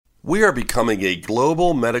We are becoming a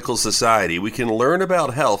global medical society. We can learn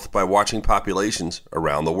about health by watching populations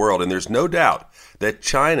around the world, and there's no doubt that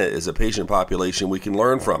China is a patient population we can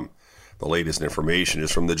learn from. The latest information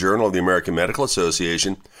is from the Journal of the American Medical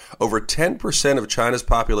Association. Over 10% of China's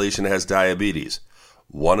population has diabetes,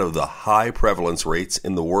 one of the high prevalence rates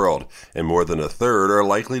in the world, and more than a third are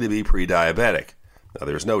likely to be pre-diabetic. Now,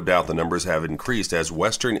 there's no doubt the numbers have increased as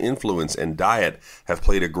Western influence and diet have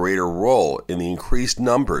played a greater role in the increased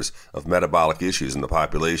numbers of metabolic issues in the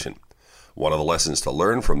population. One of the lessons to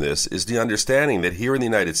learn from this is the understanding that here in the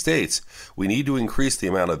United States, we need to increase the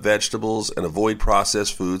amount of vegetables and avoid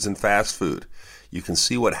processed foods and fast food. You can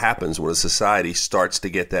see what happens when a society starts to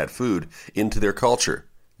get that food into their culture.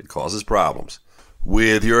 It causes problems.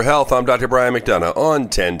 With your health, I'm Dr. Brian McDonough on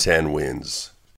 1010 Wins.